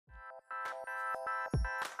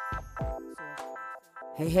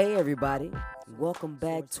Hey, everybody. Welcome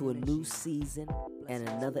back to a new season and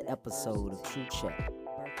another episode of TRU,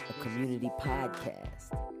 a community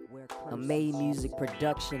podcast, a made music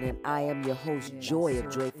production, and I am your host, Joy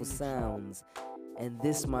of Joyful Sounds. And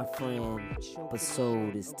this, my friend,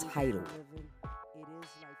 episode is titled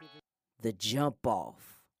The Jump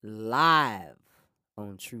Off, live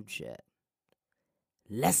on TRU.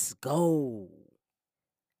 Let's go.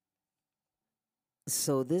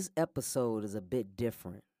 So this episode is a bit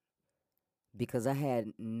different because I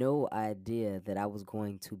had no idea that I was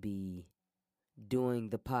going to be doing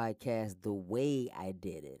the podcast the way I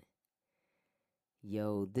did it.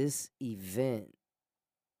 Yo, this event,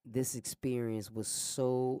 this experience was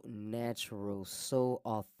so natural, so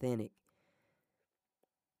authentic.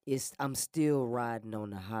 I'm still riding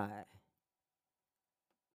on the high.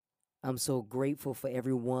 I'm so grateful for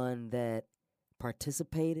everyone that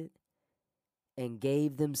participated and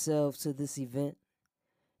gave themselves to this event.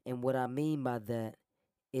 And what I mean by that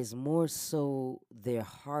is more so their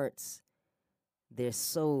hearts, their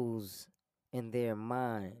souls, and their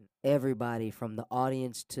mind. Everybody from the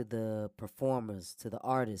audience to the performers to the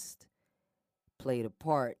artists played a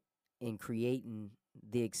part in creating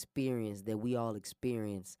the experience that we all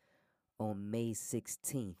experienced on May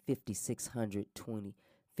 16th,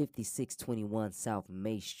 5621 South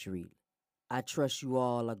May Street. I trust you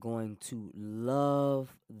all are going to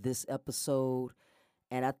love this episode,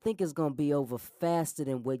 and I think it's going to be over faster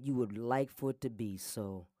than what you would like for it to be.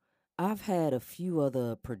 So I've had a few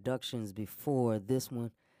other productions before this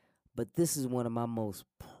one, but this is one of my most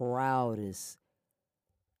proudest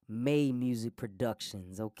made music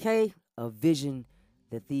productions, okay? A vision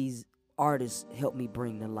that these artists helped me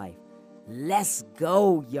bring to life. Let's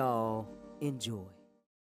go, y'all. Enjoy.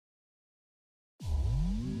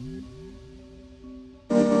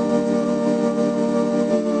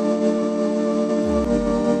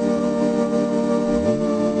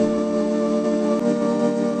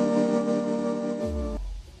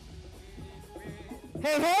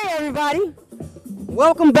 Hey, everybody.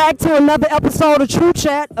 Welcome back to another episode of TRU,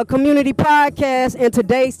 a community podcast, and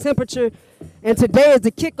today's temperature. And today is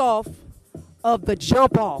the kickoff of the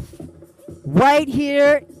jump off right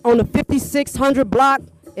here on the 5600 block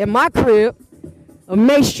in my crib of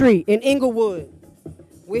May Street in Inglewood.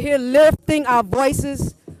 We're here lifting our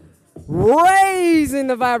voices, raising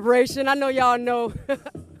the vibration. I know y'all know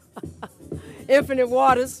Infinite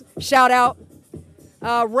Waters, shout out.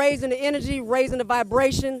 Raising the energy, raising the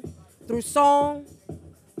vibration through song,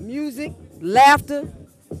 music, laughter,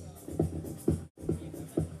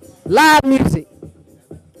 live music.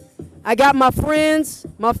 I got my friends,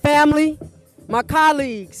 my family, my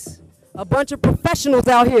colleagues, a bunch of professionals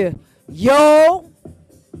out here. Yo,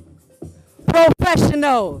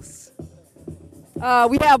 professionals.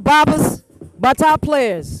 We have Babas, Bata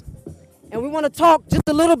players, and we want to talk just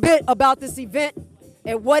a little bit about this event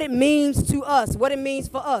and what it means to us, what it means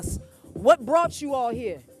for us. What brought you all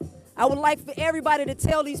here? I would like for everybody to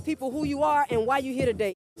tell these people who you are and why you're here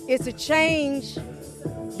today. It's to change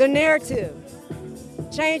the narrative.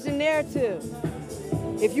 Change the narrative.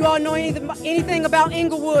 If you all know anything about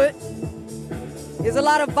Inglewood, there's a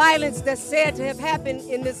lot of violence that's said to have happened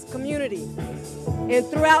in this community. And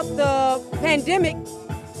throughout the pandemic,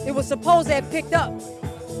 it was supposed to have picked up.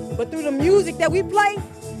 But through the music that we play,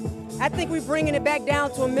 I think we're bringing it back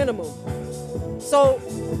down to a minimum. So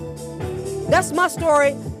that's my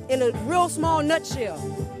story in a real small nutshell.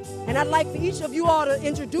 And I'd like for each of you all to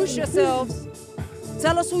introduce yourselves,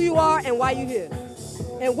 tell us who you are and why you're here,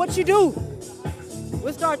 and what you do.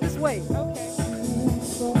 We'll start this way. Okay.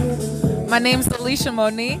 My name's Alicia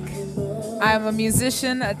Monique. I'm a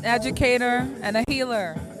musician, an educator, and a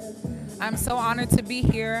healer. I'm so honored to be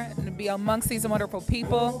here and to be amongst these wonderful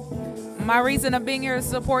people. My reason of being here is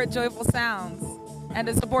to support Joyful Sounds and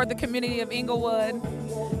to support the community of Inglewood.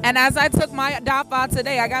 And as I took my DAPA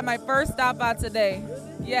today, I got my first DAPA today.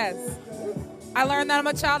 Yes. I learned that I'm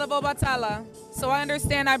a child of Obatala, so I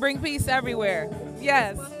understand I bring peace everywhere.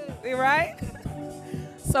 Yes. You right?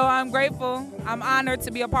 So I'm grateful. I'm honored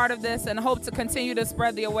to be a part of this and hope to continue to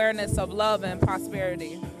spread the awareness of love and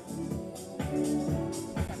prosperity.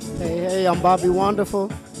 Hey, I'm Bobby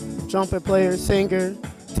Wonderful, trumpet player, singer,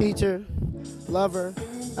 teacher, lover,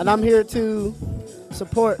 and I'm here to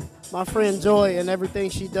support my friend Joy and everything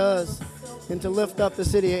she does and to lift up the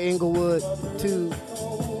city of Inglewood, to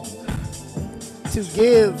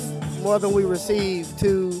give more than we receive,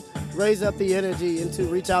 to raise up the energy and to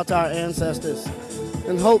reach out to our ancestors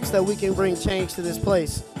in hopes that we can bring change to this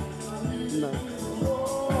place.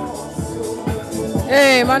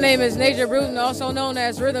 Hey, my name is Nature Bruton, also known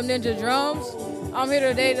as Rhythm Ninja Drums. I'm here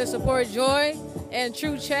today to support Joy and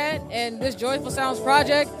TRU Chat and this Joyful Sounds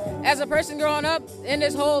project. As a person growing up in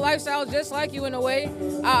this whole lifestyle, just like you in a way,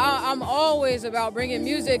 I'm always about bringing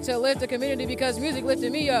music to lift the community because music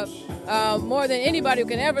lifted me up more than anybody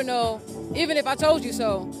can ever know, even if I told you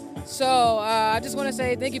so. So I just want to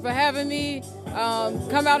say thank you for having me.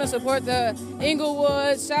 Come out and support the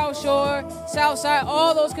Inglewood, South Shore, South Side,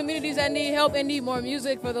 all those communities that need help and need more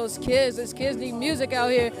music for those kids. Those kids need music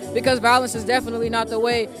out here because violence is definitely not the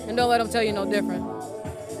way, and don't let them tell you no different.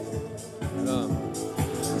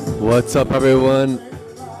 What's up, everyone?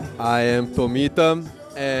 I am Tomita,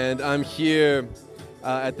 and I'm here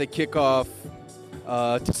at the kickoff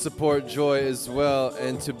to support Joy as well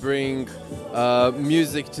and to bring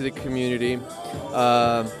music to the community.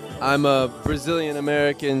 I'm a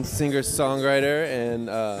Brazilian-American singer-songwriter and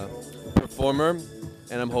performer,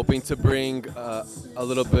 and I'm hoping to bring a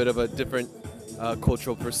little bit of a different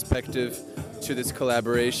cultural perspective to this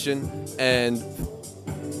collaboration and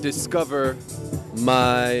discover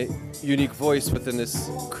my unique voice within this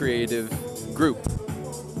creative group.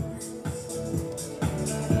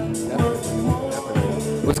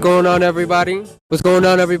 What's going on, everybody? What's going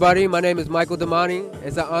on, everybody? My name is Michael Damani.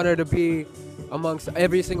 It's an honor to be amongst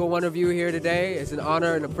every single one of you here today. It's an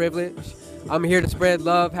honor and a privilege. I'm here to spread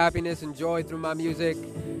love, happiness, and joy through my music.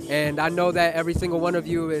 And I know that every single one of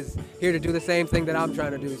you is here to do the same thing that I'm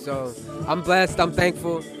trying to do. So I'm blessed, I'm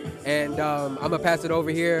thankful, and I'm gonna pass it over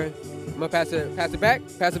here. I'm gonna pass it back,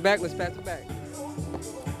 let's pass it back.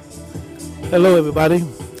 Hello, everybody.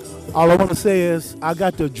 All I want to say is I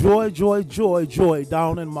got the joy, joy, joy, joy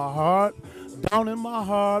down in my heart, down in my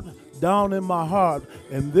heart, down in my heart.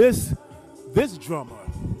 And this drummer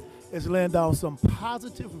is laying down some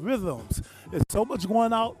positive rhythms. There's so much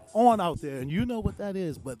going on out there, and you know what that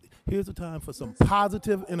is. But here's the time for some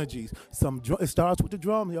positive energies. It starts with the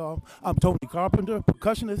drum, y'all. I'm Tony Carpenter,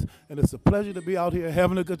 percussionist, and it's a pleasure to be out here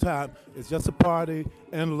having a good time. It's just a party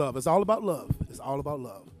and love. It's all about love. It's all about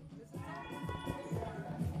love.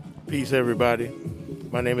 Peace, everybody.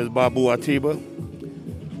 My name is Babu Atiba.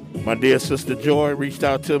 My dear sister Joy reached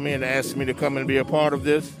out to me and asked me to come and be a part of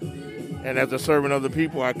this. And as a servant of the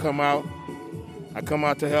people, I come out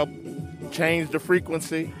to help change the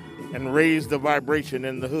frequency and raise the vibration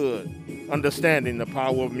in the hood, understanding the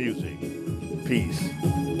power of music. Peace.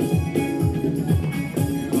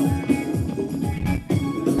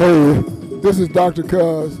 Hey, this is Dr.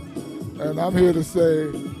 Cuz, and I'm here to say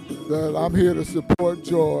that I'm here to support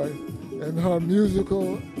Joy in her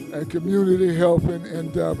musical and community helping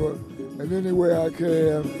endeavor in any way I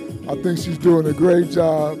can. I think she's doing a great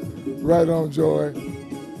job. Right on, Joy.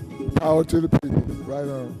 Power to the people. Right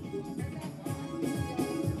on.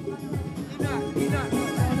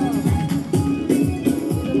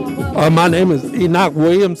 My name is Enoch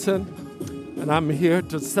Williamson, and I'm here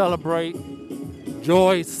to celebrate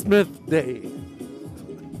Joy Smith Day.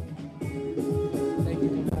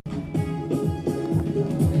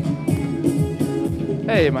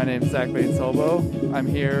 Hey, my name is Zach Bates-Sobo. I'm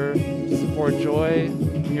here to support Joy.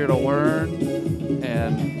 I'm here to learn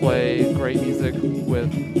and play great music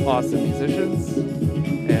with awesome musicians.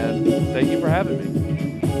 And thank you for having me.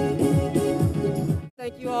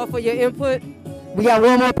 Thank you all for your input. We got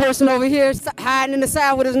one more person over here hiding in the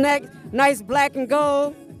side with his neck, nice black and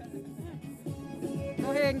gold.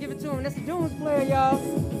 Go ahead and give it to him. That's the Dunes player, y'all.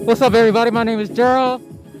 What's up, everybody? My name is Gerald.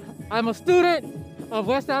 I'm a student of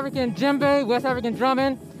West African djembe, West African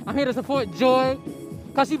drumming. I'm here to support Joy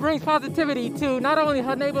because she brings positivity to not only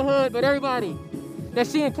her neighborhood, but everybody that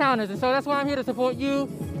she encounters. And so that's why I'm here to support you.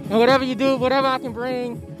 And whatever you do, whatever I can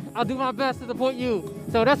bring, I'll do my best to support you.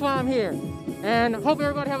 So that's why I'm here. And hope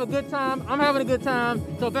everybody have a good time. I'm having a good time.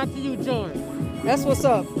 So back to you, Joy. That's what's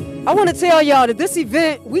up. I want to tell y'all that this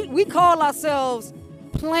event, we call ourselves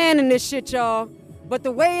planning this shit, y'all. But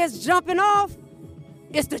the way it's jumping off,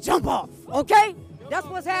 it's the jump off, okay? That's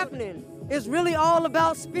what's happening. It's really all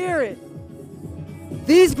about spirit.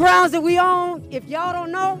 These grounds that we own, if y'all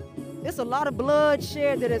don't know, it's a lot of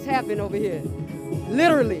bloodshed that has happened over here.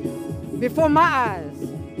 Literally, before my eyes.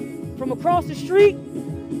 From across the street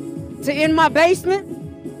to in my basement,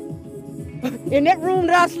 in that room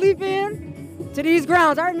that I sleep in, to these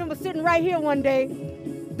grounds. I remember sitting right here one day.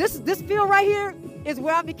 This field right here is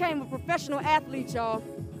where I became a professional athlete, y'all.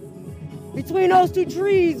 Between those two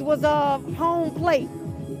trees was a home plate,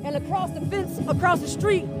 and across the fence, across the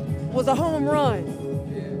street, was a home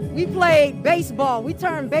run. We played baseball. We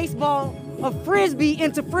turned baseball of frisbee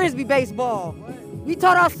into frisbee baseball. We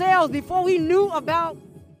taught ourselves before we knew about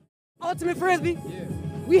ultimate frisbee.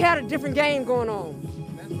 We had a different game going on,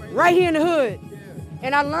 right here in the hood.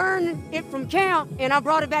 And I learned it from camp, and I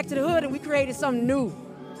brought it back to the hood, and we created something new.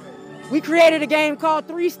 we created a game called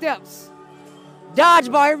 3 Steps.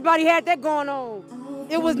 Dodgeball, everybody had that going on.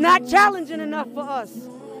 It was not challenging enough for us.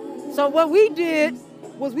 So what we did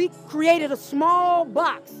was we created a small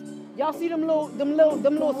box. Y'all see them little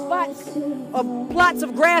spots of plots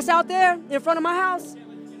of grass out there in front of my house?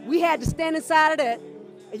 We had to stand inside of that,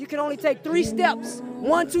 and you can only take 3 steps.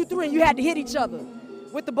 1, 2, 3, and you had to hit each other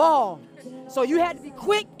with the ball. So you had to be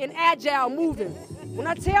quick and agile moving. When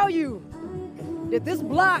I tell you that this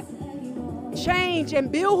block changed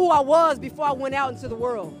and built who I was before I went out into the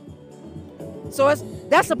world. So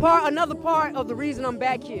that's another part of the reason I'm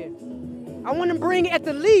back here. I want to bring, at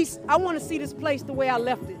the least, I want to see this place the way I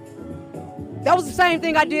left it. That was the same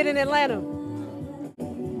thing I did in Atlanta.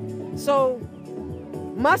 So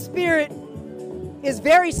my spirit is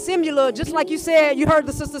very similar, just like you said, you heard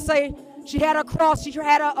the sister say, she had a cross, she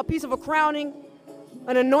had a piece of a crowning,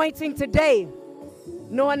 an anointing today,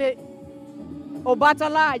 knowing that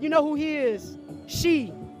Obatala, you know who he is.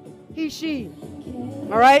 She.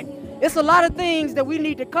 All right? It's a lot of things that we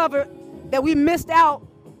need to cover that we missed out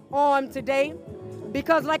on today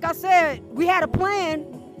because, like I said, we had a plan,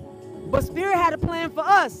 but Spirit had a plan for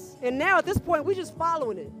us. And now at this point, we're just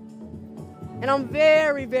following it. And I'm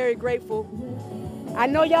very, very grateful. I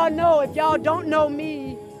know y'all know, if y'all don't know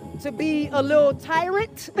me to be a little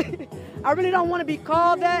tyrant, I really don't want to be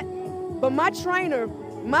called that, but my trainer,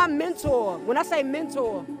 my mentor, when I say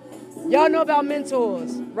mentor, y'all know about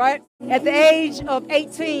mentors, right? At the age of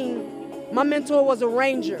 18, my mentor was a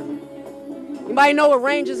ranger. Anybody know what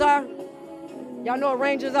rangers are? Y'all know what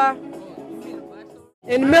rangers are?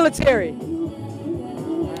 In the military.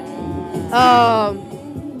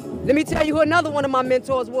 Let me tell you who another one of my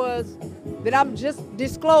mentors was that I'm just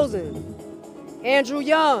disclosing. Andrew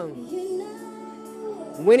Young,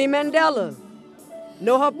 Winnie Mandela.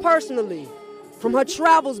 Know her personally. From her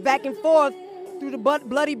travels back and forth through the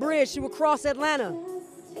Bloody Bridge, she would cross Atlanta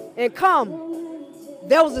and come.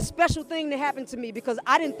 There was a special thing that happened to me because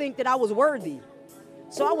I didn't think that I was worthy.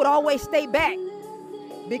 So I would always stay back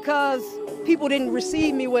because people didn't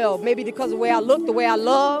receive me well, maybe because of the way I looked, the way I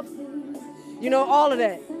love, you know, all of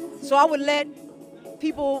that. So I would let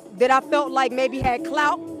people that I felt like maybe had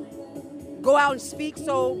clout go out and speak.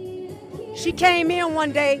 So she came in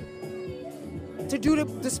one day to do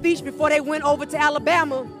the speech before they went over to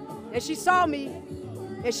Alabama, and she saw me,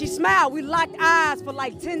 and she smiled. We locked eyes for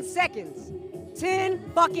like 10 seconds.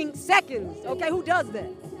 10 fucking seconds, okay? Who does that,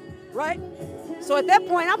 right? So at that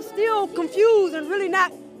point, I'm still confused and really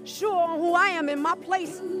not sure on who I am and my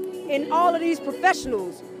place in all of these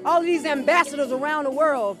professionals, all of these ambassadors around the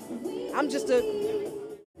world. I'm just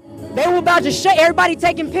they were about to shut, everybody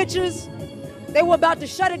taking pictures. They were about to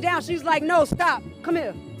shut it down. She's like, no, stop, come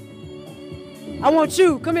here. I want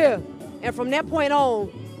you, come here. And from that point on,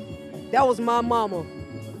 that was my mama.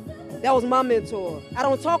 That was my mentor. I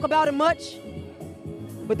don't talk about it much,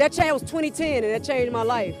 but that change was 2010 and that changed my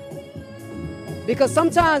life. Because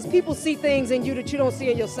sometimes people see things in you that you don't see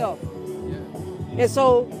in yourself. And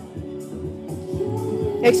so,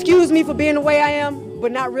 excuse me for being the way I am,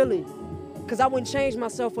 but not really. Because I wouldn't change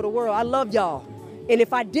myself for the world. I love y'all. And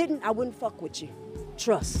if I didn't, I wouldn't fuck with you.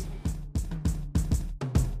 Trust.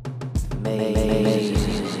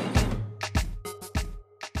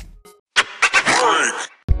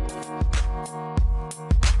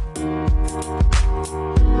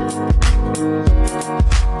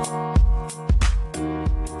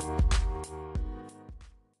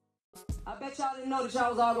 I bet y'all didn't know that y'all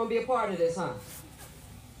was all gonna be a part of this, huh?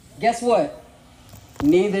 Guess what?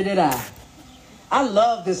 Neither did I. I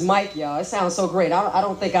love this mic, y'all. It sounds so great. I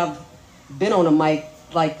don't think I've been on a mic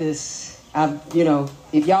like this. You know,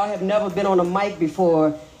 if y'all have never been on a mic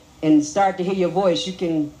before and start to hear your voice, you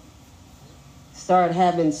can start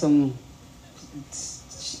having some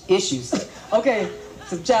issues. Okay,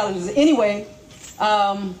 some challenges. Anyway,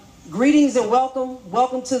 greetings and welcome.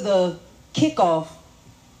 Welcome to the kickoff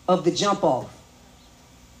of the Jump Off.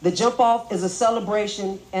 The Jump Off is a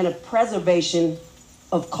celebration and a preservation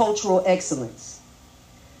of cultural excellence.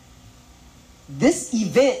 This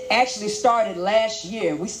event actually started last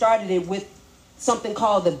year. We started it with something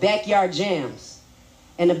called the Backyard Jams.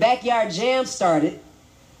 And the Backyard Jams started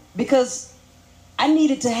because I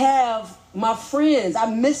needed to have my friends. I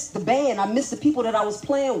missed the band. I missed the people that I was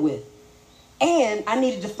playing with. And I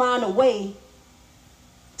needed to find a way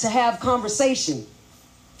to have conversation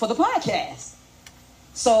for the podcast.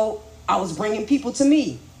 So I was bringing people to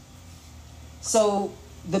me. So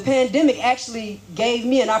the pandemic actually gave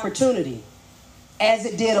me an opportunity, as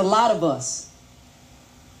it did a lot of us.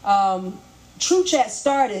 TRU Chat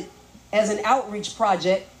started as an outreach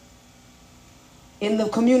project in the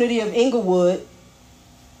community of Inglewood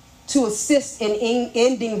to assist in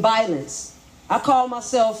ending violence. I call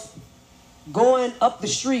myself going up the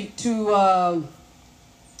street to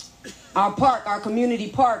our park, our community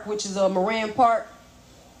park, which is a Moran Park.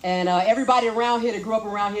 And everybody around here that grew up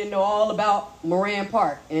around here know all about Moran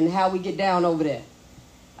Park and how we get down over there.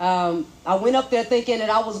 I went up there thinking that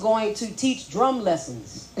I was going to teach drum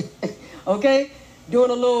lessons. Okay? Doing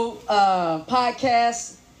a little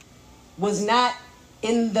podcast was not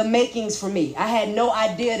in the makings for me. I had no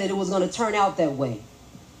idea that it was going to turn out that way.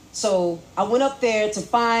 So I went up there to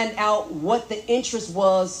find out what the interest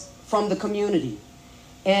was from the community.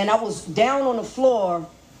 And I was down on the floor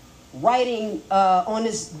writing on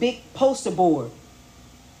this big poster board.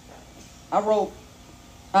 I wrote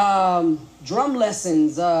drum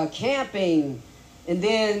lessons, camping, and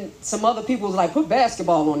then some other people was like, put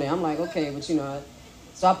basketball on there. I'm like, okay, but you know.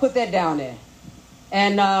 So I put that down there.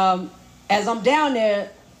 And as I'm down there,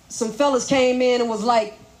 some fellas came in and was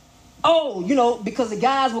like, oh, you know, because the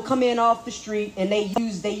guys will come in off the street and they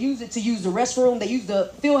use it to use the restroom. They use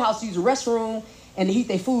the field house to use the restroom and to heat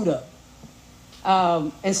their food up.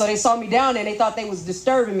 And so they saw me down there and they thought they was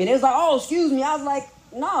disturbing me. They was like, oh, excuse me. I was like,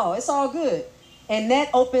 no, it's all good. And that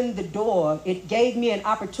opened the door. It gave me an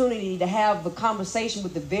opportunity to have a conversation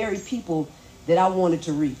with the very people that I wanted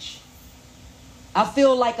to reach. I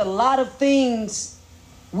feel like a lot of things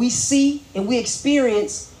we see and we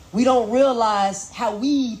experience, we don't realize how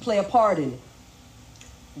we play a part in it.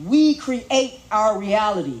 We create our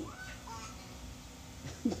reality.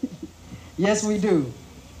 Yes, we do.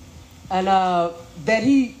 And that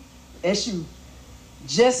SU,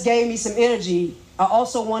 just gave me some energy. I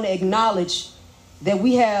also want to acknowledge that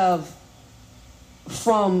we have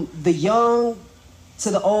from the young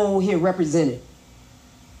to the old here represented.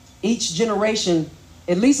 Each generation,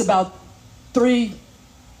 at least about 3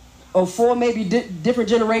 or 4 maybe different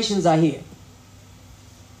generations are here.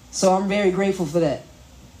 So I'm very grateful for that.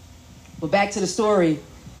 But back to the story,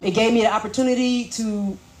 it gave me the opportunity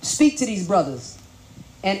to speak to these brothers.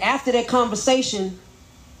 And after that conversation,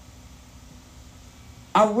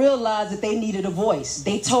 I realized that they needed a voice.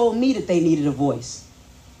 They told me that they needed a voice.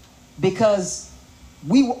 Because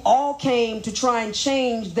we all came to try and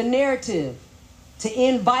change the narrative, to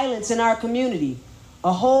end violence in our community.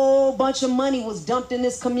 A whole bunch of money was dumped in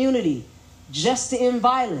this community just to end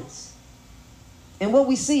violence. And what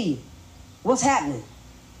we see, what's happening?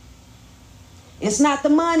 It's not the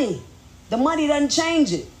money. The money doesn't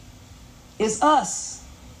change it. It's us.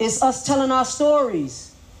 It's us telling our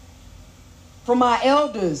stories from our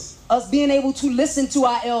elders, us being able to listen to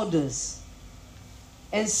our elders.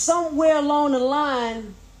 And somewhere along the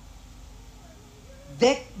line,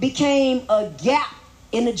 that became a gap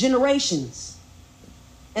in the generations.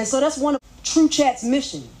 And so that's one of True Chat's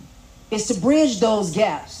mission, is to bridge those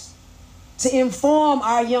gaps, to inform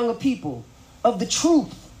our younger people of the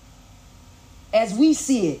truth as we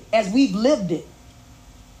see it, as we've lived it.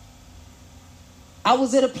 I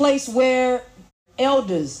was at a place where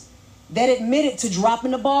elders that admitted to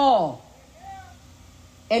dropping the ball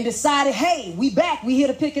and decided, hey, we back, we here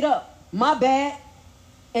to pick it up. My bad,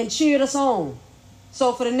 and cheered us on.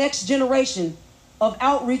 So for the next generation of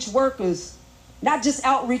outreach workers, not just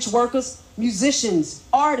outreach workers, musicians,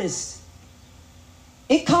 artists,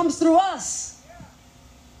 it comes through us.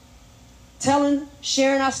 Telling,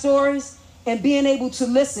 sharing our stories, and being able to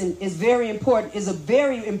listen is very important, is a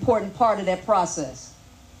very important part of that process.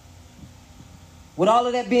 With all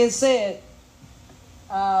of that being said,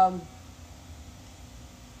 I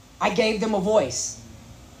gave them a voice.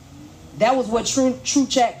 That was what True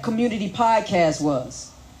Chat Community Podcast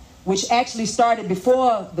was, which actually started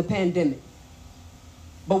before the pandemic.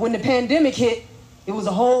 But when the pandemic hit, it was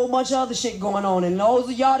a whole bunch of other shit going on. And those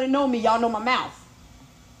of y'all that know me, y'all know my mouth.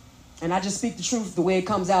 And I just speak the truth the way it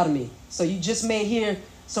comes out of me. So you just may hear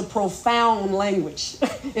some profound language,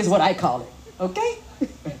 is what I call it. Okay?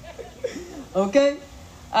 Okay?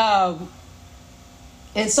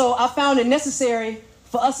 And so I found it necessary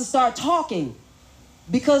for us to start talking.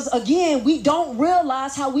 Because, again, we don't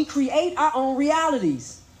realize how we create our own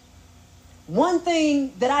realities. One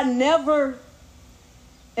thing that I never,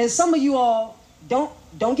 and some of you all,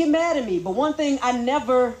 don't get mad at me, but one thing I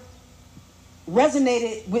never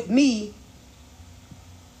resonated with me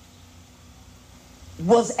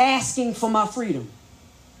was asking for my freedom.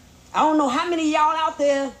 I don't know how many of y'all out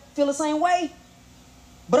there feel the same way,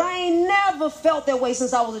 but I ain't never felt that way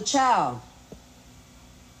since I was a child.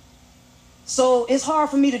 So it's hard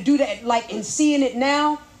for me to do that, like, in seeing it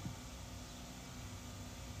now.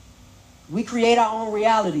 We create our own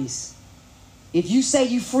realities. If you say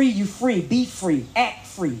you free, be free, act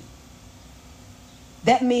free.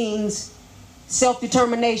 That means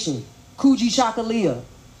self-determination, Kuji Chakalia,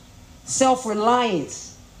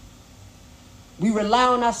 self-reliance. We rely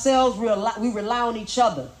on ourselves, we rely on each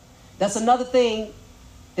other. That's another thing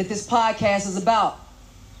that this podcast is about.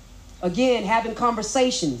 Again, having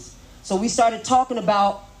conversations. So we started talking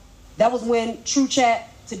about, that was when True Chat,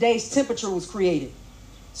 Today's Temperature, was created.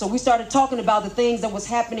 So we started talking about the things that was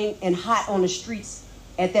happening and hot on the streets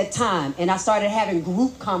at that time. And I started having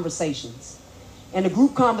group conversations. And the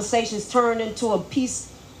group conversations turned into a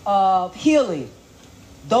piece of healing.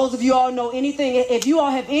 Those of you all know anything, if you all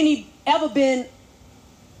have ever been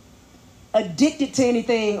addicted to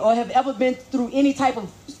anything or have ever been through any type of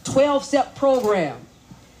 12-step program,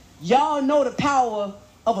 y'all know the power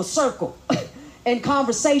of a circle and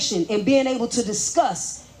conversation and being able to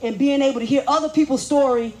discuss and being able to hear other people's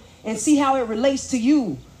story and see how it relates to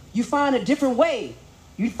you. You find a different way.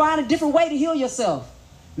 You find a different way to heal yourself.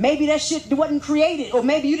 Maybe that shit wasn't created, or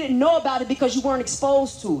maybe you didn't know about it because you weren't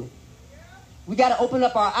exposed to it. We got to open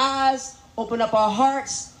up our eyes, open up our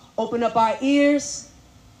hearts, open up our ears,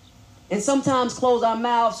 and sometimes close our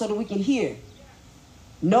mouths so that we can hear.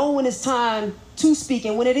 Know when it's time to speak,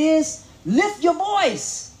 and when it is, lift your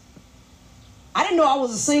voice. I didn't know I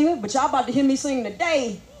was a singer, but y'all about to hear me sing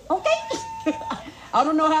today. Okay? I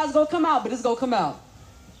don't know how it's going to come out, but it's going to come out.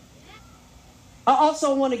 I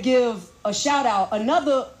also want to give a shout out.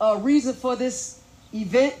 Another reason for this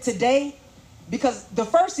event today, because the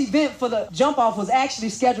first event for the jump off was actually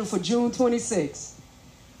scheduled for June 26th.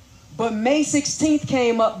 But May 16th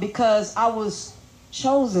came up because I was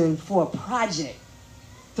chosen for a project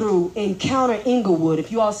through Encounter Inglewood.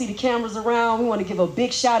 If you all see the cameras around, we want to give a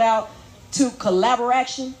big shout out to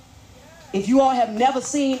Collaboration. If you all have never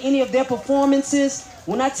seen any of their performances,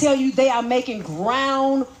 when I tell you they are making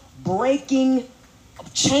groundbreaking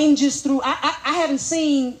changes through, I haven't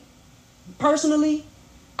seen, personally,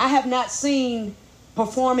 I have not seen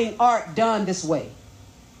performing art done this way.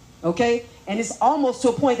 Okay? And it's almost to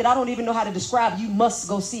a point that I don't even know how to describe it. You must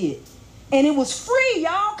go see it. And it was free,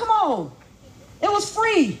 y'all. Come on. It was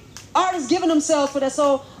free. Artists giving themselves for that.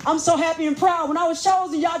 So I'm so happy and proud. When I was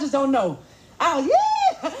chosen, y'all just don't know. I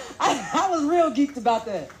was real geeked about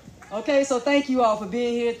that. Okay, so thank you all for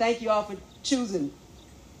being here. Thank you all for choosing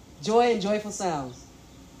Joy and Joyful Sounds.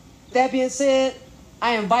 That being said,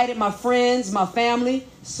 I invited my friends, my family,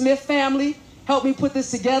 Smith family, helped me put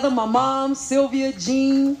this together. My mom, Sylvia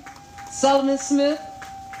Jean Sullivan Smith,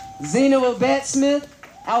 Zena Babette Smith,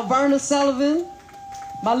 Alverna Sullivan.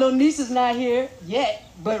 My little niece is not here yet,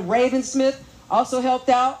 but Raven Smith also helped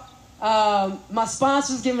out. My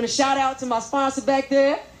sponsors, giving a shout out to my sponsor back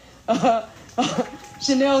there,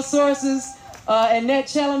 Chanel Sources, Annette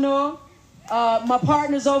Challenor. My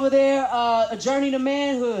partners over there, A Journey to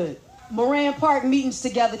Manhood, Moran Park meetings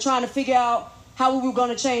together, trying to figure out how we were going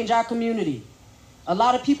to change our community. A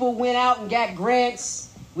lot of people went out and got grants.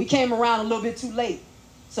 We came around a little bit too late,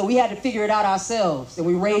 so we had to figure it out ourselves, and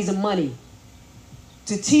we raised the money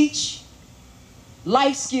to teach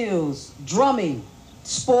life skills, drumming,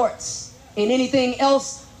 sports, and anything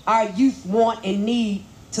else our youth want and need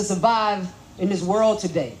to survive in this world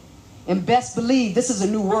today. And best believe this is a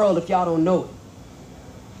new world if y'all don't know it.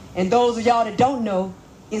 And those of y'all that don't know,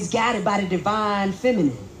 it's guided by the divine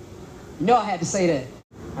feminine. You know I had to say that.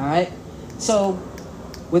 All right? So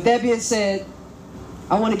with that being said,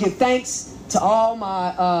 I want to give thanks to all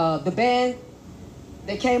my the band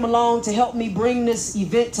that came along to help me bring this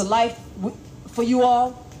event to life for you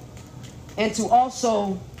all, and to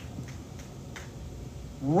also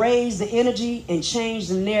raise the energy and change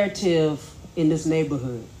the narrative in this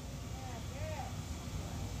neighborhood.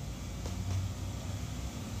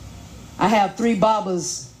 I have 3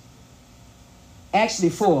 Babas, actually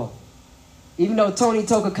 4. Even though Tony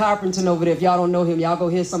Toka Carpenter over there, if y'all don't know him, y'all go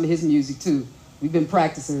hear some of his music too. We've been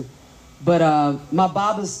practicing. But my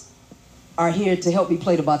Babas are here to help me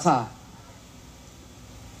play the bata.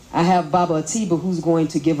 I have Baba Atiba, who's going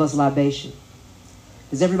to give us libation.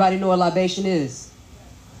 Does everybody know what libation is?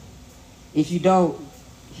 If you don't,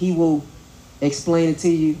 he will explain it to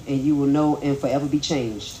you, and you will know and forever be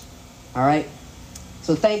changed. All right?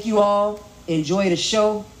 So thank you all. Enjoy the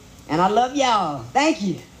show. And I love y'all. Thank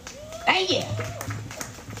you. Thank you.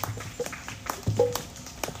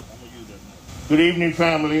 Good evening,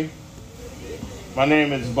 family. My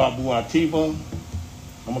name is Babu Atiba.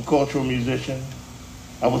 I'm a cultural musician.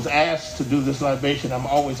 I was asked to do this libation. I'm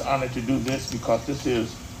always honored to do this because this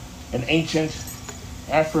is an ancient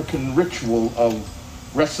African ritual of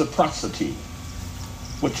reciprocity.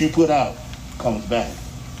 What you put out comes back.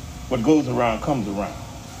 What goes around comes around.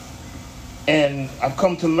 And I've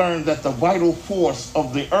come to learn that the vital force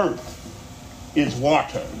of the earth is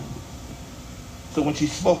water. So when she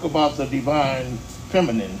spoke about the divine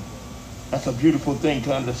feminine, that's a beautiful thing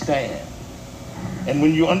to understand. And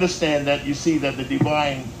when you understand that, you see that the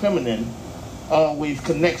divine feminine always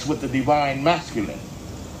connects with the divine masculine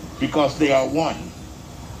because they are one.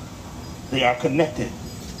 They are connected.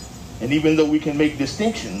 And even though we can make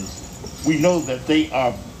distinctions, we know that they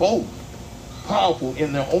are both powerful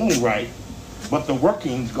in their own right, but the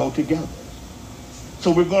workings go together.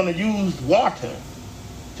 So we're going to use water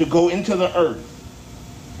to go into the earth.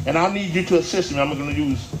 And I need you to assist me. I'm going to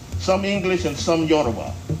use some English and some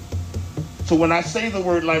Yoruba. So when I say the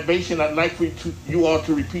word libation, I'd like for you all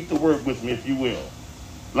to repeat the word with me, if you will.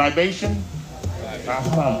 Libation?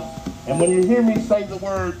 And when you hear me say the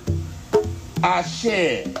word Ashe,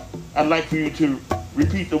 I'd like for you to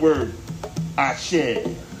repeat the word Ashe.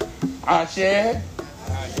 Ashe?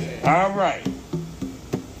 All right.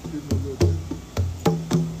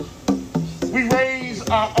 We raise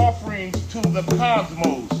our offerings to the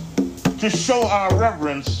cosmos to show our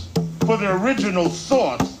reverence for the original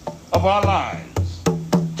source of our lives.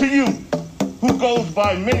 To you, who goes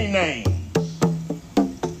by many names,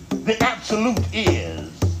 the absolute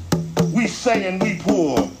is, we say and we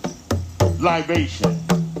pour libation.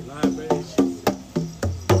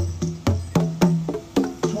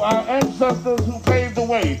 To our ancestors who paved the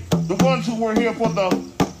way, the ones who were here for the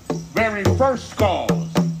very first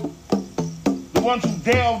cause, the ones who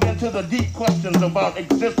delved into the deep questions about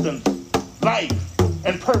existence, life,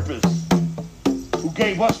 and purpose, who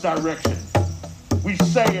gave us direction, we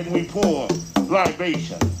say and we pour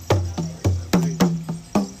libation.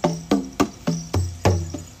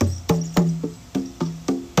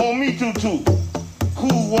 Omitutu,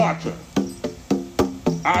 cool water.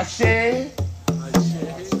 Ashe.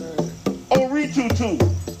 Oritutu,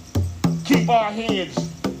 keep our heads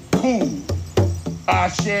cool.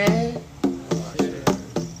 Ashe.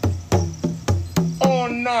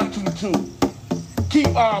 Onatutu,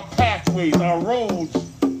 keep our pathways, our roads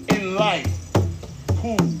in life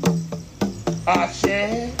cool.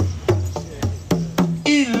 Ashe.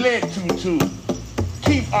 Iletutu,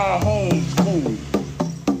 keep our homes cool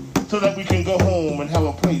so that we can go home and have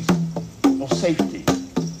a place of safety.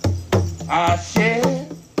 Ashe.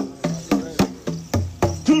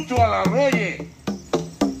 Tutu alaroye,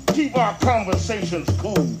 keep our conversations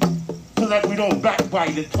cool so that we don't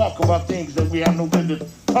backbite and talk about things that we have no business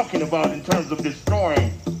talking about in terms of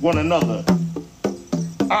destroying one another.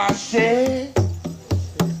 Ashe.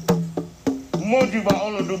 Mojiba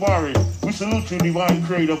Olodumare, we salute you, divine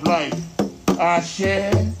creator of life.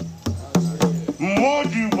 Ashe.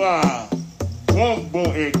 Mojiba Wogbo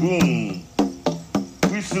Egun,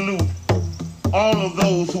 we salute all of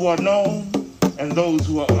those who are known and those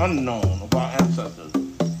who are unknown of our ancestors.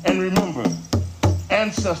 And remember,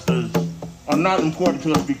 ancestors are not important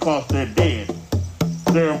to us because they're dead.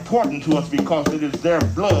 They're important to us because it is their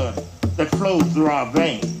blood that flows through our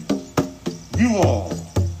veins. You all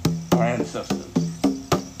are ancestors.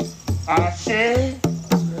 Ashe,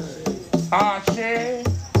 Ashe,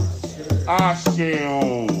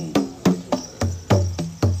 Ashe.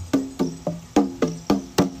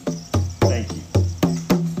 Thank you.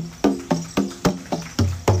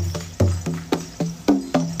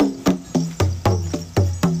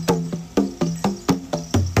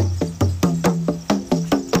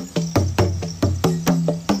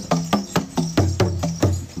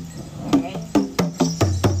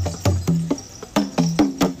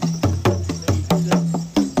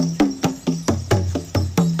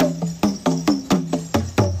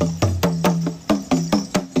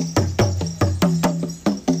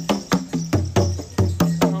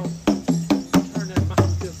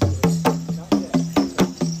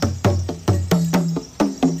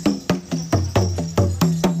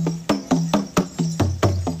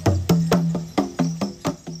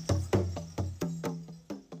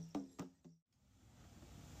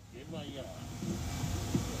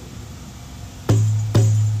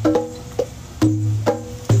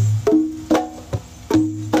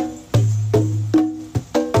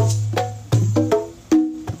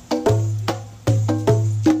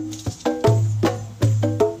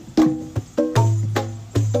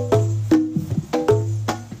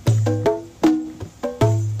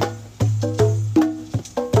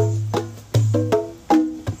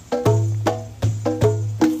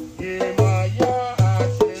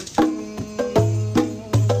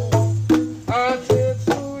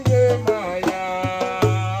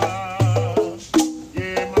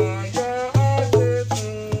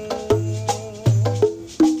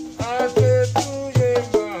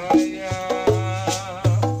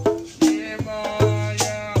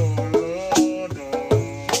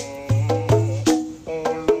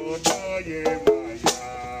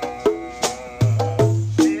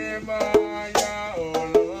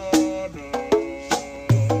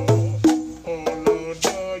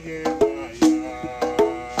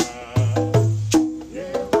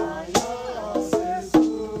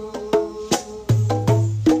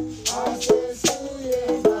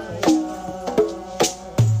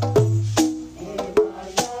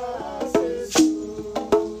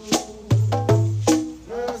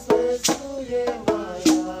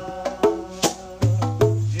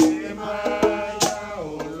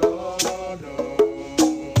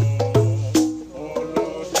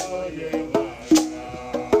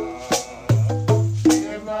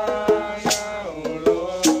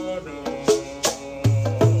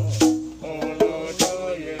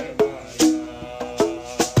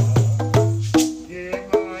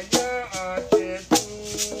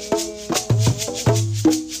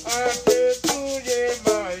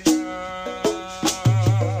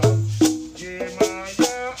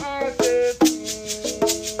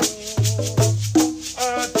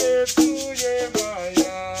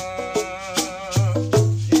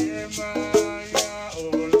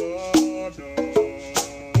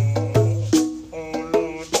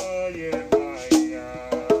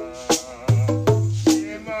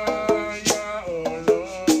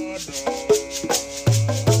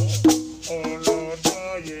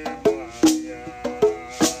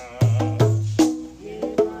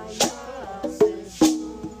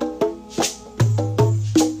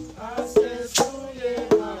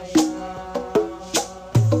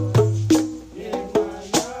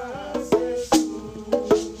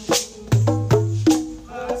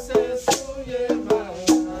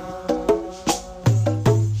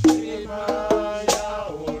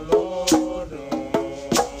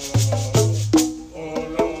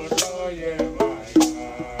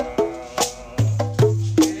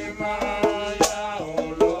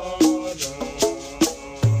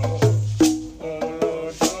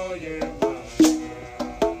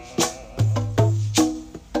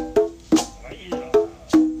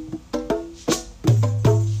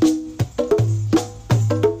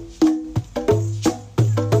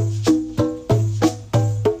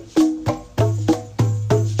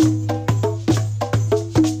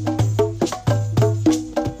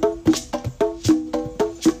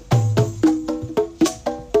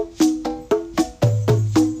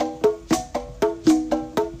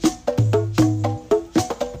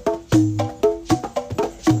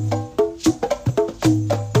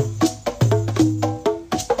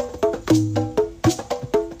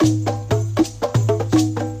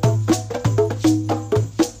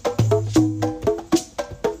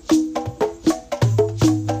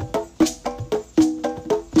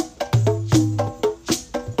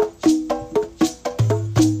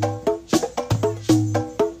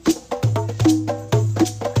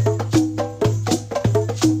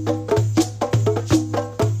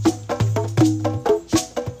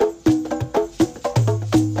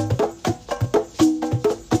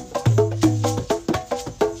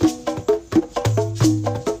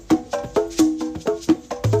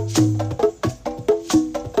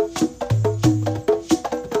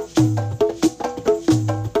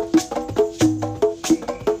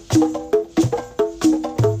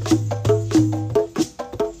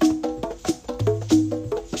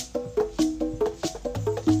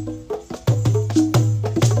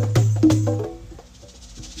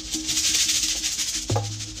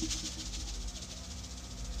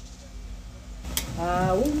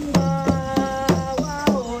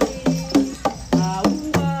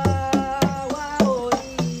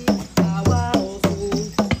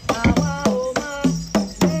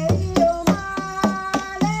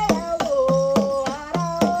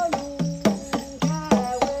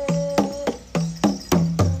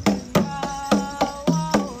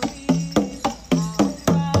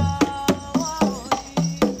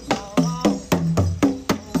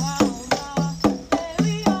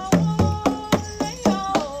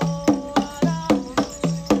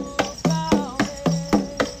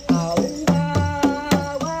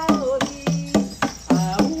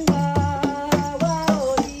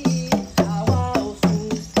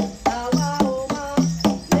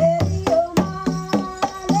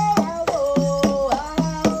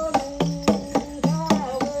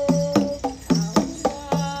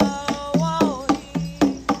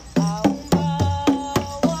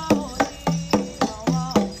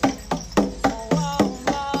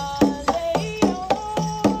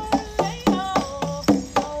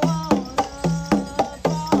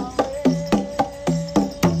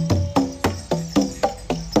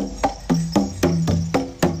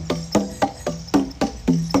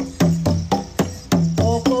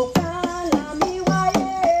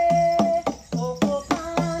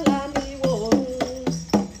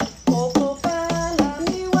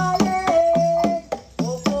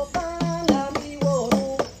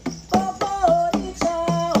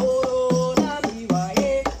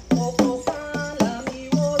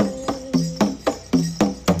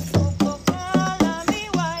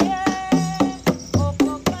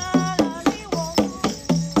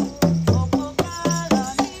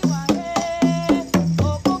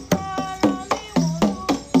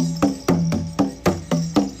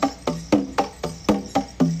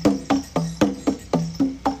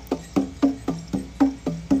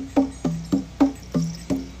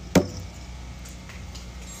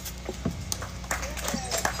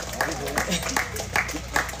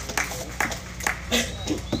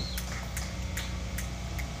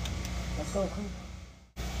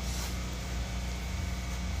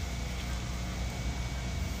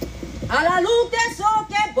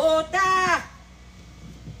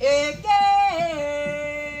 Eke.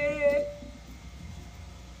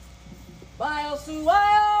 Bayo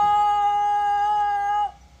suwayo.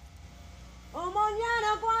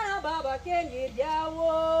 Omonyana kwana baba kenye diawo.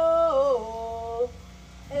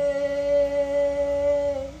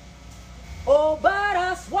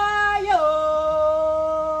 Obara swayo.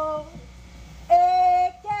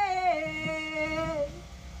 Eke.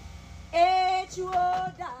 Echuo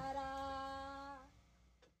dara.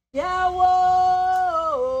 Yawo.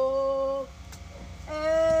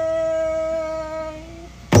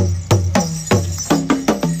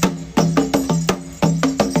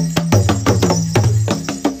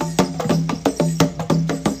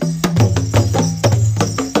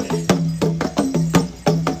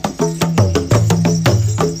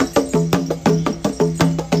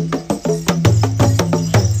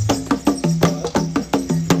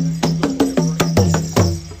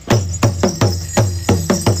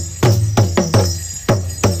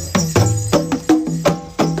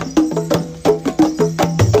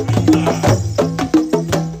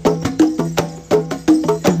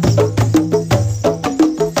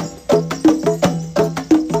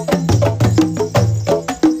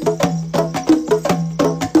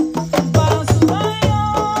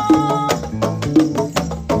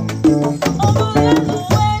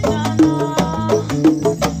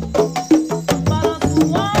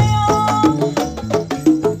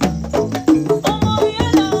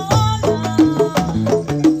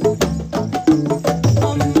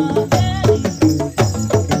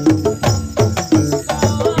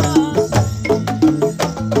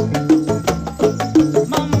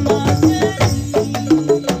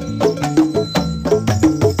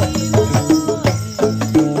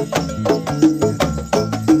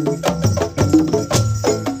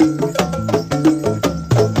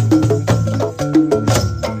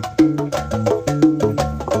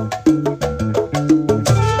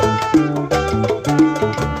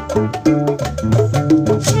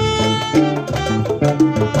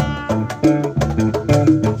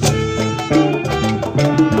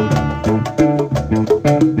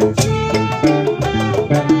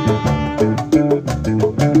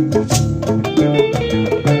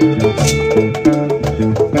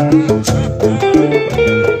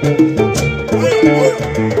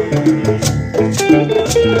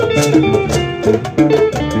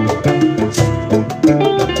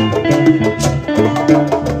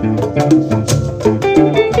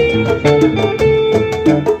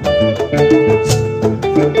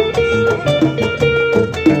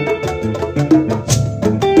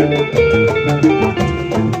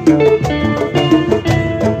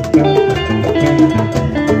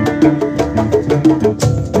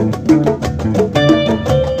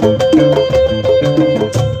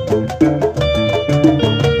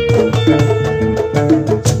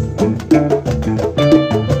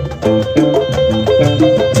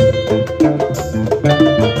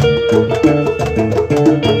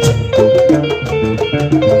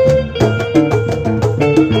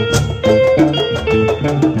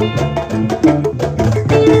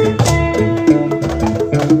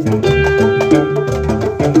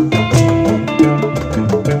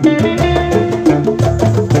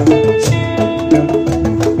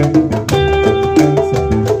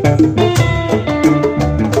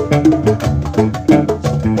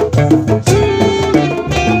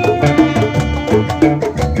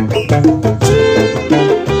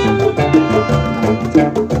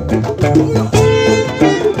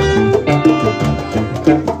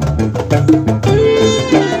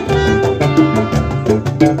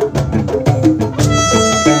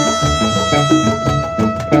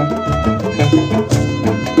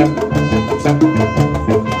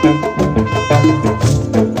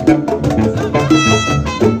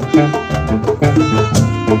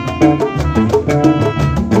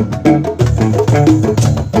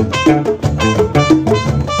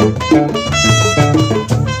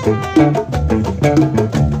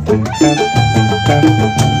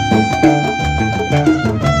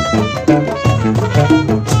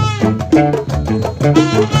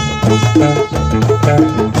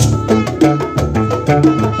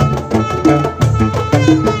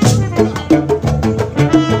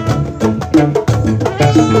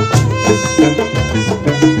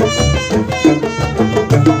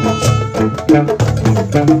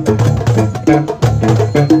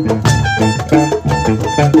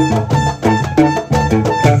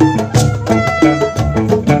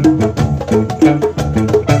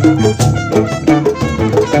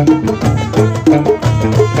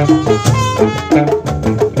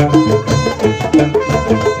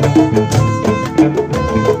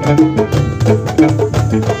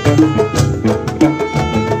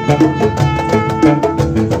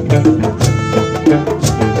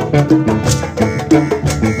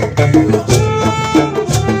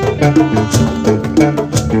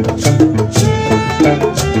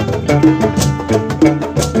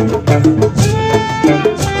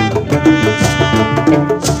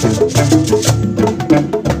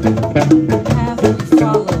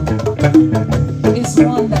 Is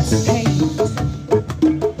one that's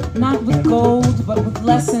paved, not with gold, but with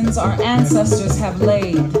lessons our ancestors have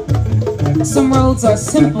laid. Some roads are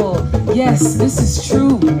simple, yes, this is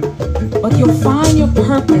true, but you'll find your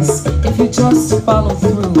purpose if you just follow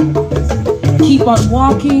through. Keep on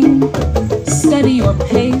walking, steady your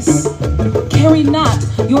pace, carry not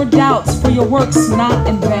your doubts, for your work's not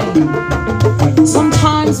in vain.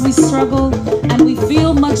 Sometimes we struggle and we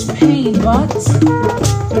feel much pain, but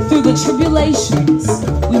through the tribulations,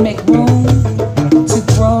 we make room to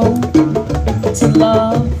grow, to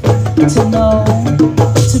love, to know,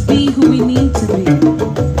 to be who we need to be.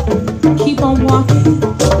 Keep on walking.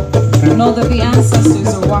 Know that the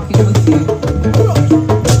ancestors are walking with you.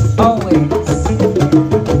 Always.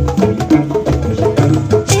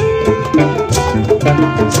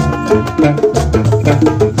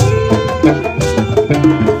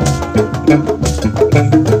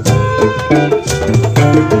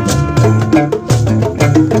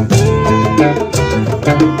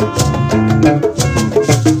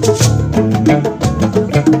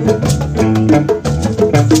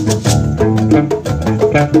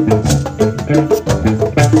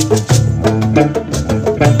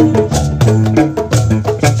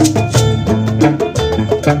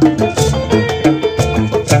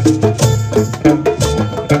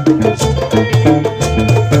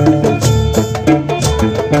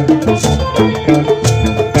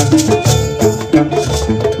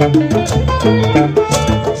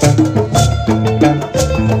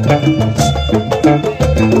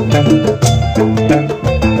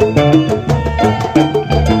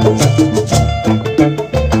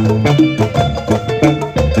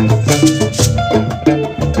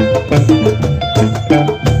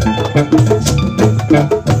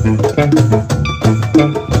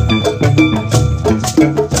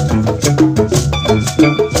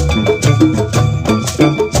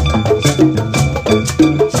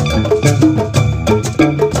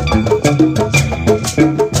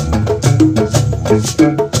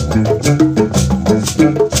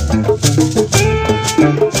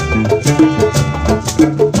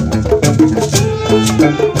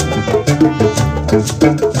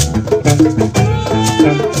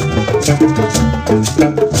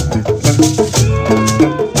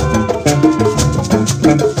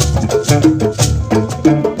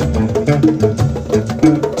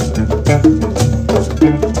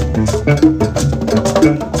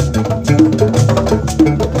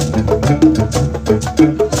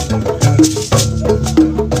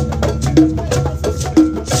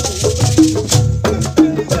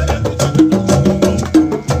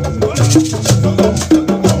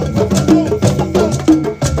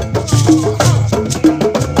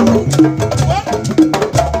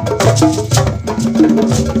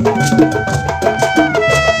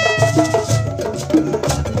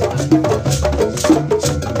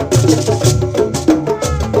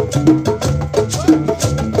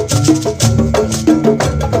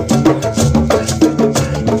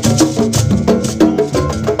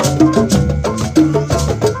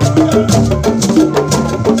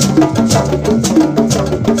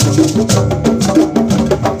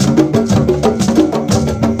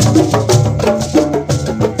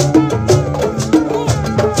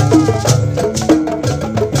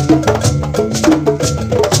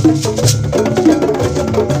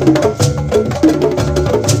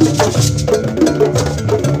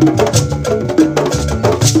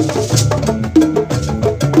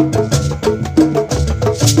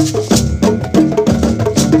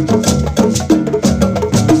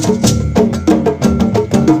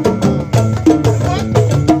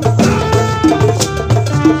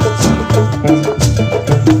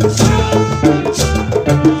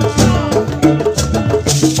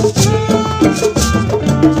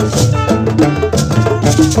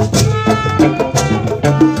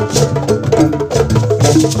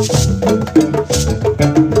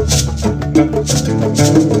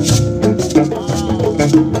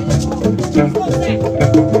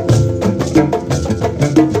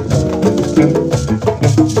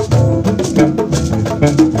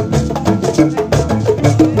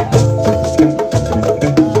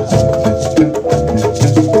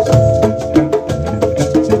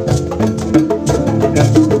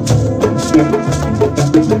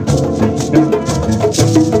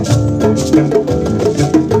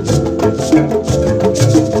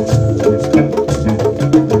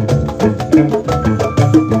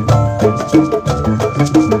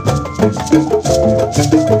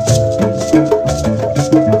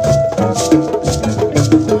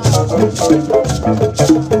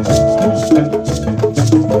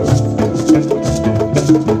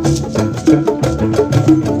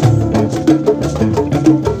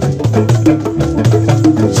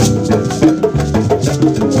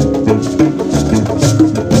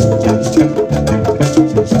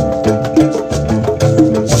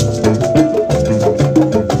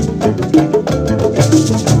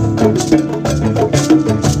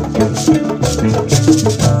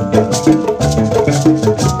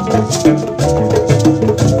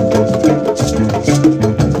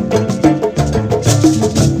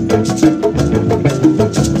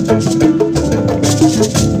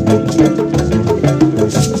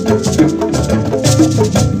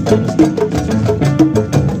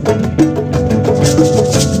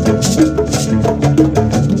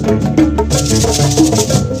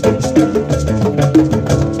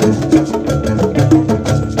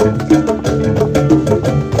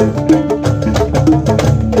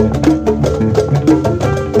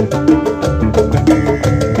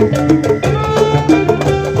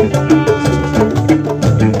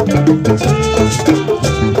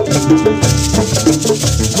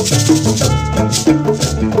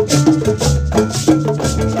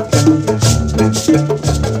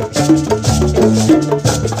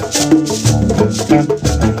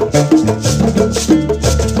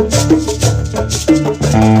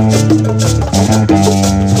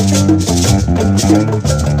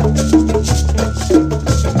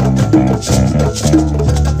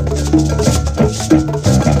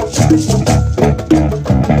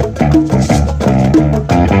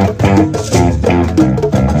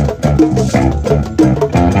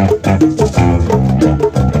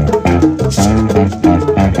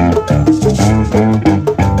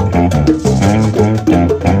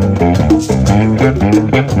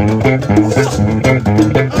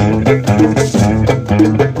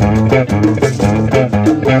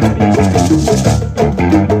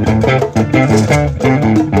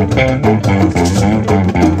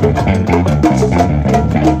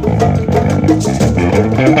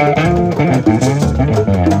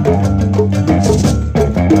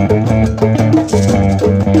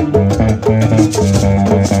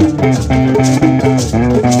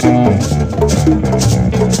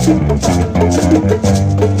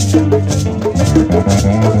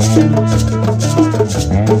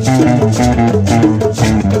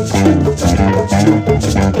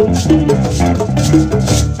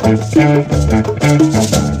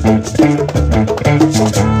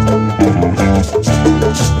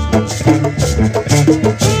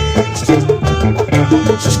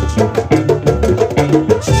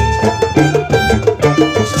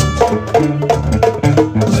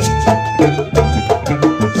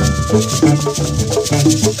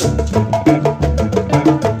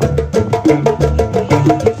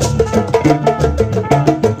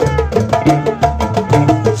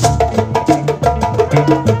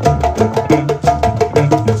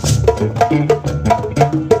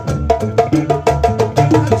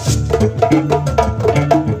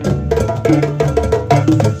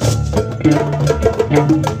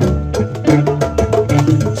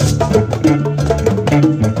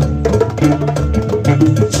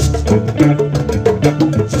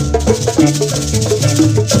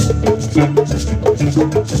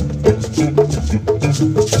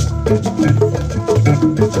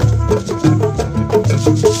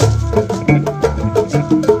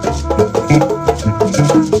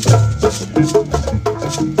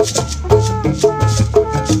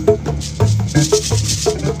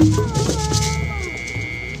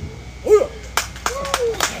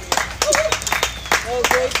 Oh,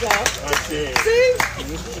 great job. See?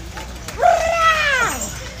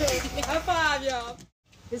 High five, y'all.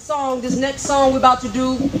 This next song we're about to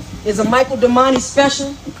do is a Michael Damani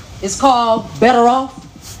special. It's called Better Off.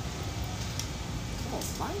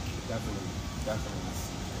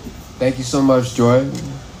 Thank you so much, Joy.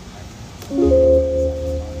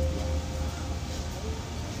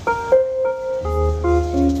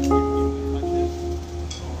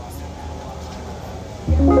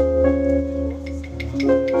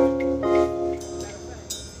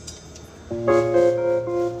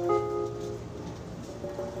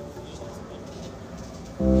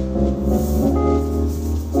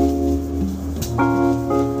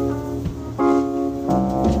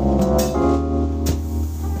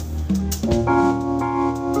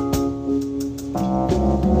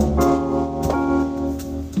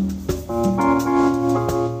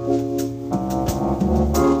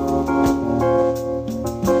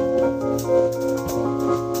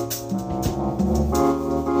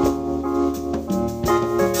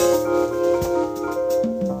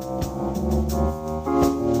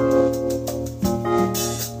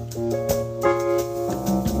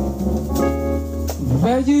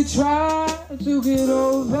 Where you try to get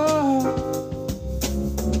over,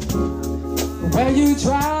 where you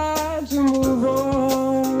try to move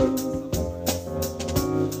on,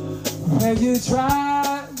 where you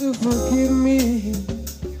try to forgive me,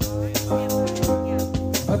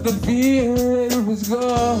 but the feeling was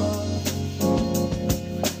gone.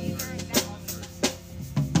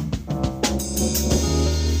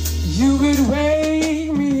 You would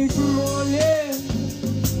wake me each morning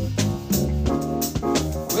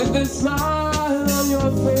with a smile on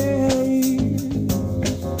your face.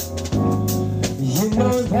 You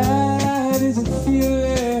know that is a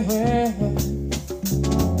feeling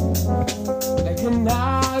that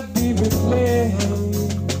cannot be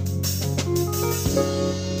replaced.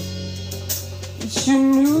 But you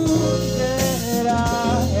knew that I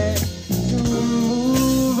had to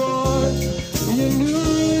move on. You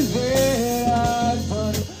knew that I'd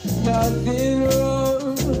done nothing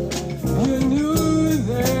wrong. You knew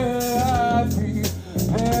that I'd be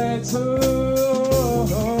better.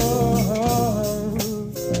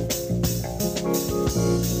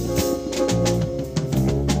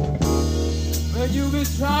 But you were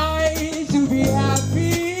trying to be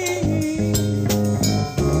happy,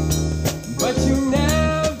 but you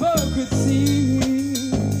never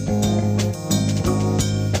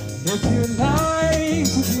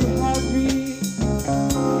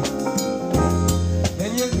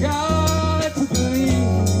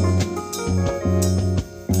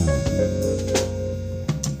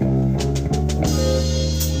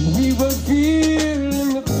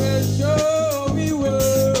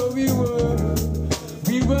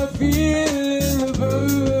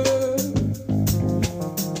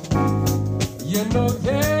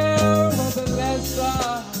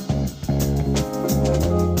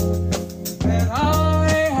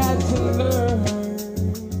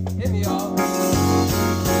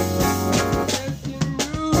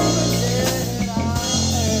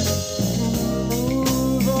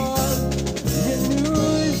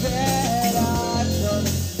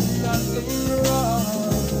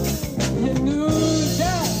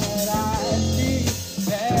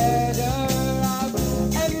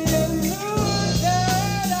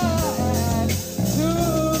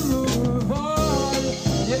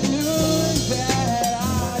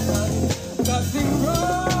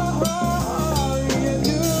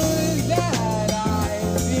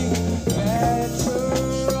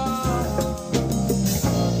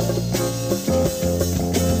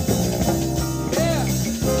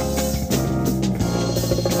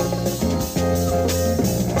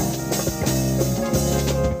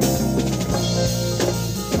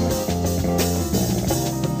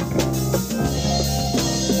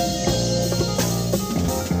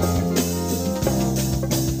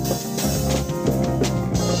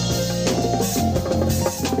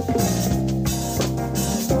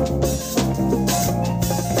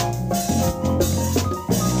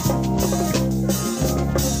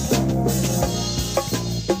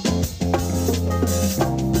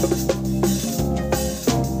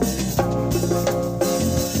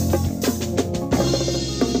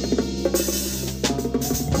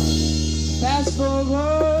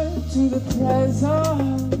to the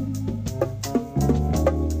present.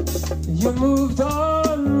 You moved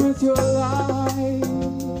on with your life,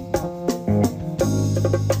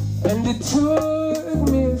 and it took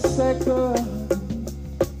me a second,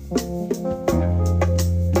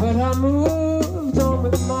 but I moved on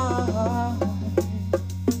with mine.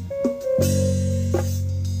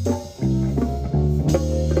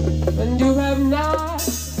 And you have not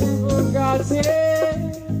forgotten.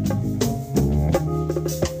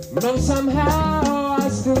 No, somehow I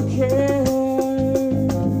still care.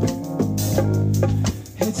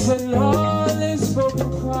 It's an unspoken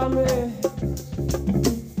promise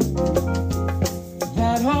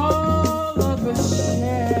that all of us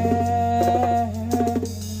share.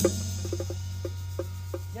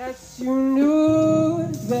 Yes, you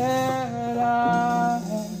knew that I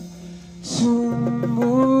had to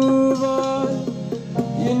move on.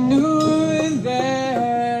 You knew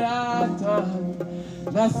that I'd done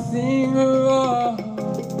nothing wrong.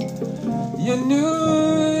 You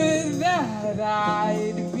knew that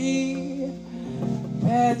I'd be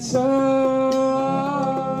better.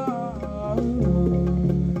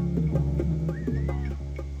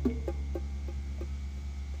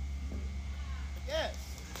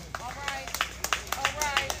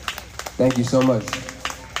 Thank you so much.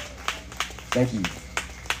 Thank you.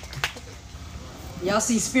 Y'all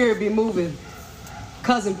see spirit be moving.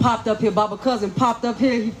 Cousin popped up here. Baba Cousin popped up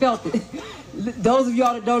here. He felt it. Those of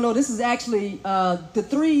y'all that don't know, this is actually the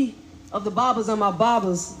three of the Babas are my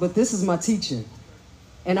Babas, but this is my teacher.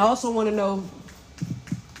 And I also want to know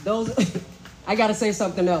those. I got to say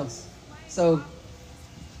something else. So,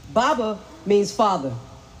 Baba means father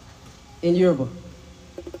in Yoruba.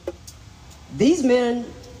 These men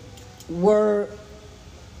were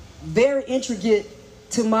very intricate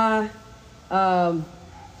to my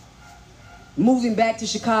moving back to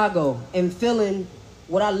Chicago and feeling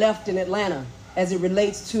what I left in Atlanta as it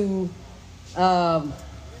relates to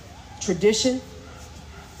tradition,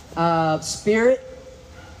 spirit,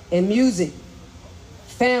 and music,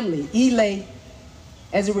 family, Ile,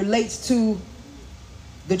 as it relates to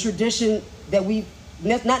the tradition that we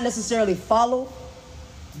not necessarily follow,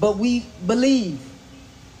 but we believe.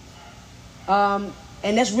 And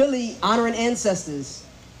that's really honoring ancestors.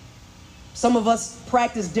 Some of us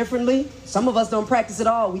practice differently. Some of us don't practice at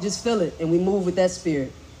all. We just feel it and we move with that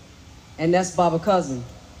spirit. And that's Baba Cousin.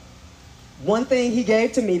 One thing he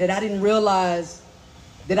gave to me that I didn't realize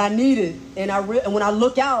that I needed, and when I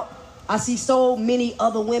look out, I see so many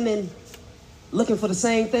other women looking for the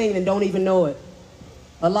same thing and don't even know it.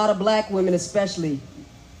 A lot of black women especially,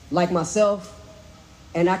 like myself,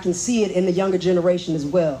 and I can see it in the younger generation as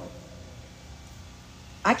well.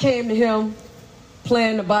 I came to him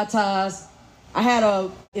playing the batas. I had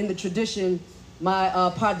in the tradition, my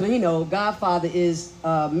padrino, godfather, is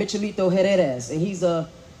Michelito Heredes, and he's a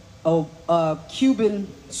Cuban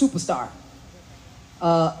superstar,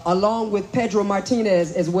 along with Pedro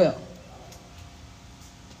Martinez as well.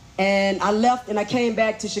 And I left and I came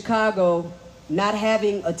back to Chicago not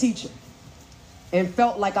having a teacher and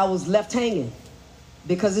felt like I was left hanging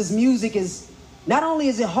because this music is, not only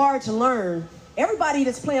is it hard to learn, everybody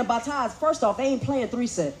that's playing batas, first off, they ain't playing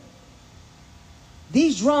 3-set.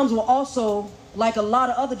 These drums were also, like a lot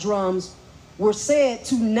of other drums, were said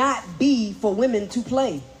to not be for women to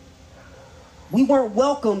play. We weren't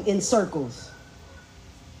welcome in circles.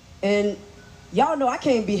 And y'all know I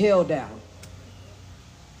can't be held down.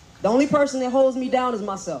 The only person that holds me down is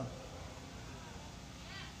myself.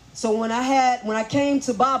 So when I came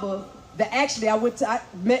to Baba, I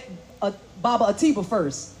met Baba Atiba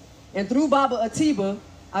first. And through Baba Atiba,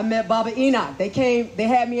 I met Baba Enoch. They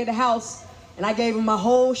had me in the house, and I gave them my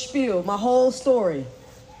whole spiel, my whole story.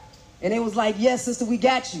 And it was like, yes, sister, we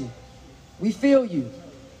got you. We feel you.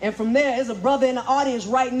 And from there, there's a brother in the audience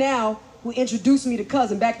right now who introduced me to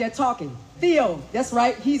Cousin back there talking. Theo, that's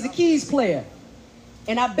right, he's a keys player.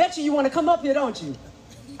 And I bet you want to come up here, don't you?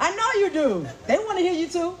 I know you do. They want to hear you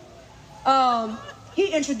too. He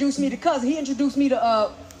introduced me to Cousin. He introduced me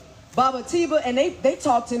to Baba Atiba, and they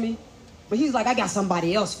talked to me. But he's like, I got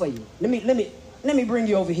somebody else for you. Let me bring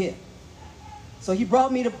you over here. So he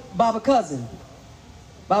brought me to Baba Cousin.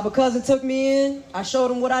 Baba Cousin took me in. I showed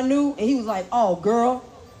him what I knew, and he was like, oh, girl,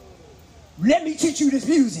 let me teach you this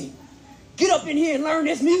music. Get up in here and learn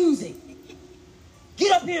this music.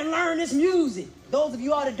 Get up here and learn this music. Those of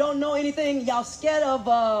you all that don't know anything, y'all scared of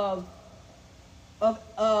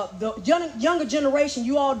the younger generation.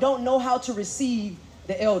 You all don't know how to receive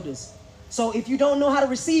the elders. So if you don't know how to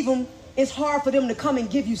receive them, it's hard for them to come and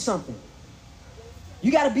give you something.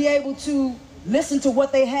 You got to be able to listen to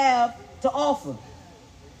what they have to offer.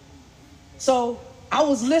 So I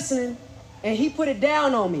was listening, and he put it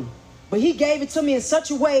down on me. But he gave it to me in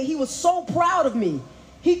such a way, he was so proud of me.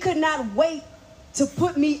 He could not wait to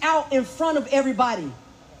put me out in front of everybody.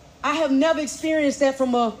 I have never experienced that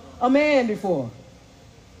from a man before.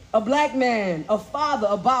 A black man, a father,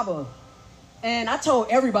 a baba. And I told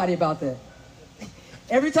everybody about that.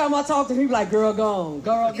 Every time I talked to him, he'd be like, girl gone,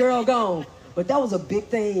 girl gone. But that was a big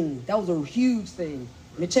thing. That was a huge thing.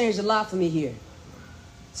 And it changed a lot for me here.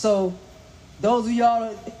 So those of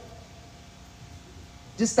y'all,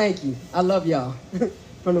 just thank you. I love y'all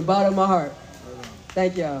from the bottom of my heart.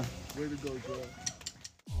 Thank y'all. Way to go, Joy.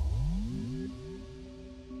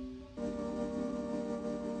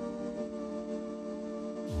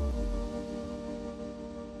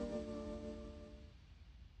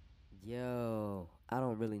 Yo, I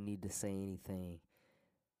don't really need to say anything.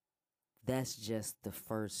 That's just the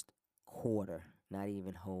first quarter, not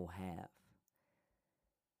even whole half.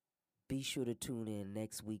 Be sure to tune in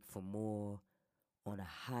next week for more on a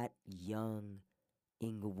hot, young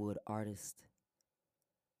Inglewood artist.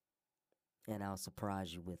 And I'll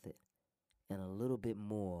surprise you with it. And a little bit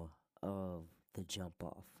more of the jump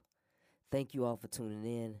off. Thank you all for tuning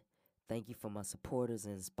in. Thank you for my supporters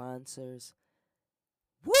and sponsors.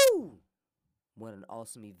 Woo! What an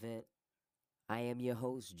awesome event. I am your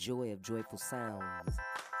host, Joy of Joyful Sounds.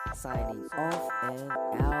 Signing off and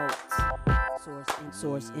out.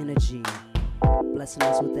 Source energy. Blessing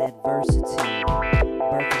us with adversity.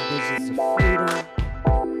 Birthing visions of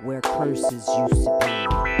freedom where curses used to be.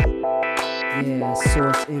 Yeah,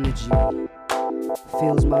 source energy.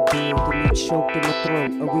 Fills my being, get me choked in the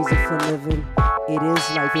throat. A reason for living. It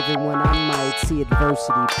is life even when I might see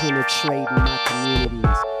adversity penetrating my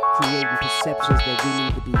communities. Creating perceptions that we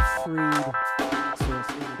need to be freed.